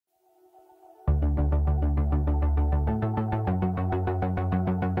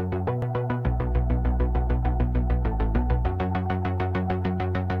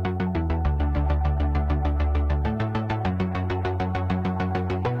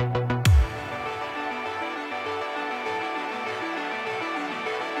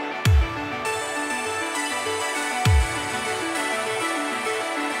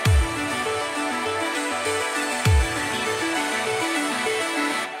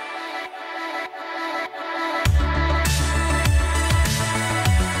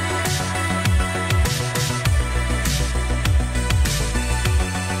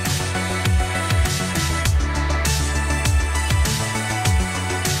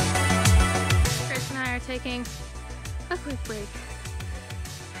taking a quick break.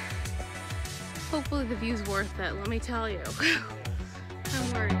 Hopefully the view's worth it, let me tell you.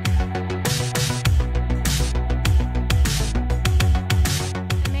 I'm worried.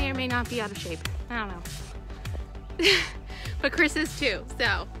 I may or may not be out of shape. I don't know. But Chris is too,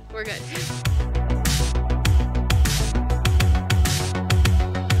 so we're good.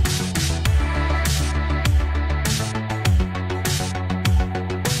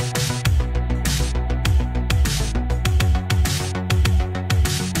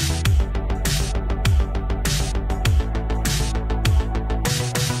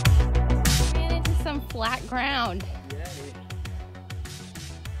 Flat ground.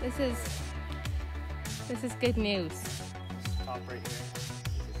 This is good news. Top right here.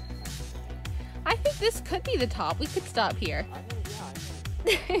 I think this could be the top. We could stop here. I think,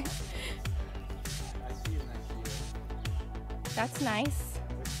 yeah, I see you next year. That's nice.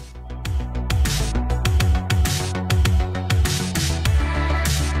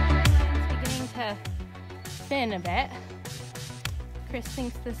 It's beginning to thin a bit. Chris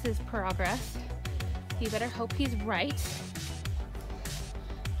thinks this is progress. You better hope he's right.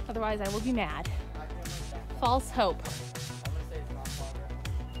 Otherwise, I will be mad. False hope.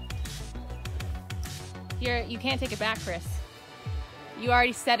 You can't take it back, Chris. You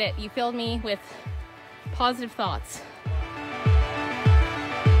already said it. You filled me with positive thoughts.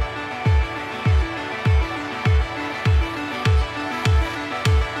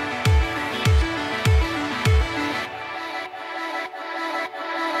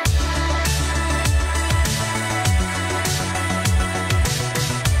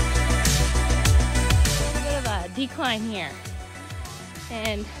 Decline here,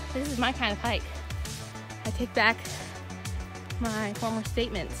 and this is my kind of hike. I take back my former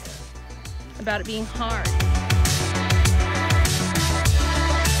statements about it being hard.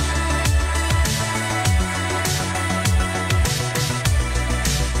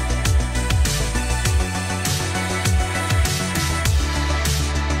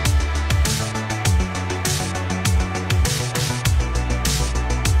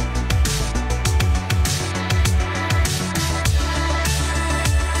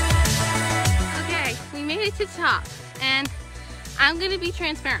 To top, and I'm gonna be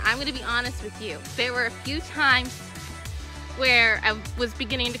transparent. I'm gonna be honest with you. There were a few times where I was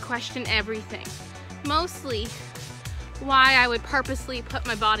beginning to question everything, mostly why I would purposely put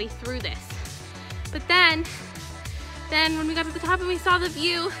my body through this. But then when we got to the top and we saw the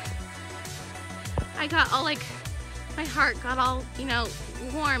view, I got all like, my heart got all, you know,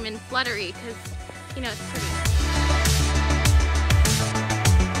 warm and fluttery because, you know, it's pretty.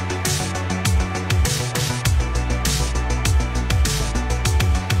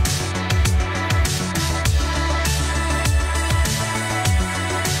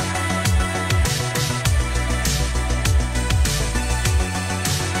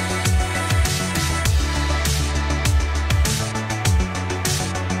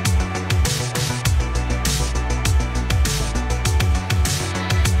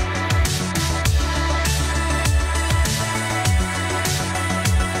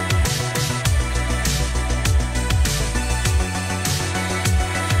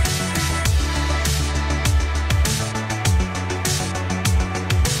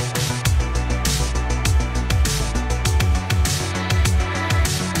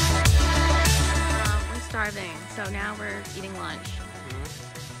 So now we're eating lunch.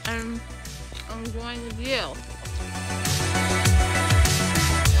 I'm enjoying the view.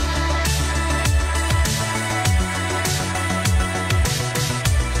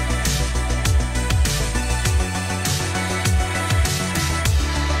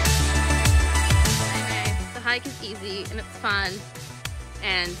 Anyway, the hike is easy and it's fun,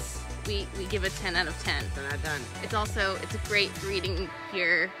 and we give it 10 out of 10. 10 out of 10. It's great for eating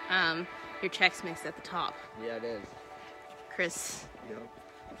your Chex Mix at the top. Yeah, it is. Chris Yep.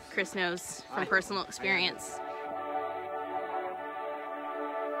 Chris knows from personal experience.